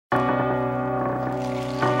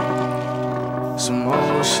Some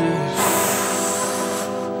motion,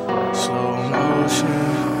 slow motion,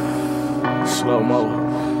 slow mo.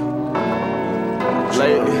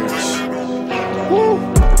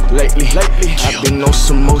 Lately, I've been on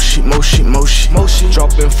some motion.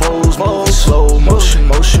 Dropping foes, moving slow motion,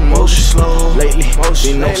 slow. Lately,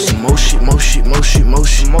 been on some motion.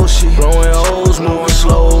 Blowing O's, moving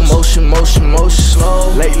slow motion, slow.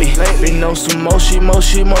 Lately, been on some motion.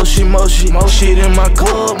 Shit in my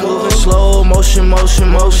cup, moving slow motion,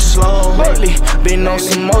 slow. Lately, been on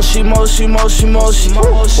some motion.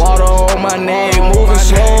 Water on my neck, moving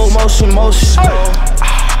slow motion.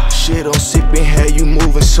 Shit on sippin', had you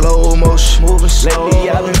moving slow motion. Lately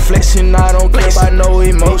I've been flexing, I don't care about no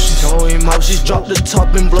emotions. I just drop the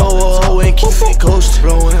top and blow a hole and keep it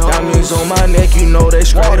coastin'. Diamonds on my neck, you know they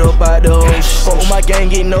straight up out the ocean. Fuck my gang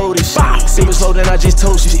get noticed. Sippin' slow, then I just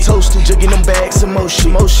toasted. Jugging them bags of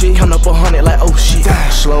motion. Count up 100 like oh shit.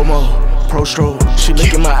 Slow mo. Pro stroke, she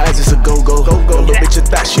look in my eyes, it's a go-go. Little bitch a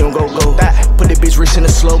thought she don't go. Put that bitch wrist in a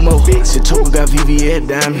slow-mo. Shit token got VVS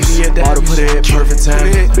diamonds. Auto put it at perfect time.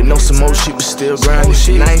 Been on some more shit, but still grinding.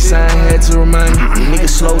 I ain't signed, had to remind me. Nigga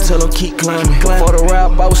slow, tell them keep climbing. For the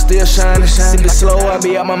rap, I was still shining. Sippin' slow, I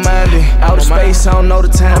be out my mind. Outer space, I don't know the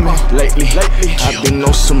timing. Lately, I've been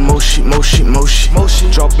on some motion.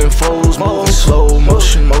 Dropping foes, moving slow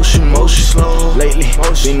motion. Slow. Lately,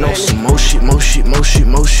 been on some motion.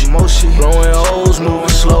 Blowing O's, moving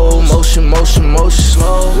slow motion.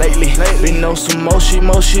 Slow. Lately, been on some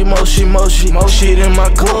motion. Shit in my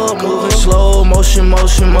cup, moving slow motion.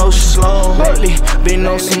 Slow. Lately, been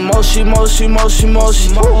on some motion.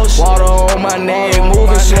 Water on my neck,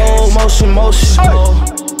 moving slow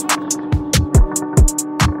motion.